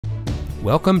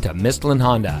Welcome to Mistlin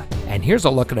Honda, and here's a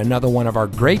look at another one of our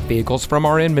great vehicles from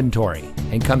our inventory,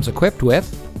 and comes equipped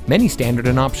with many standard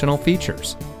and optional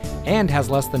features, and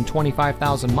has less than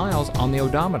 25,000 miles on the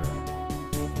odometer.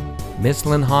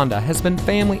 Mistlin Honda has been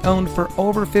family owned for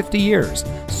over 50 years,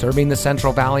 serving the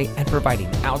Central Valley and providing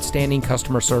outstanding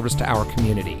customer service to our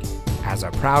community. As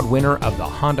a proud winner of the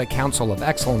Honda Council of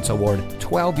Excellence Award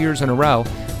 12 years in a row,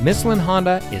 Mistlin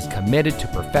Honda is committed to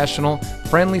professional,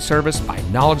 friendly service by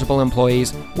knowledgeable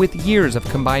employees with years of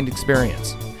combined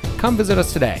experience. Come visit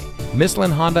us today.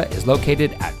 Mistlin Honda is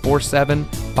located at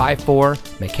 4754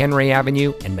 McHenry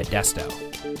Avenue in Modesto.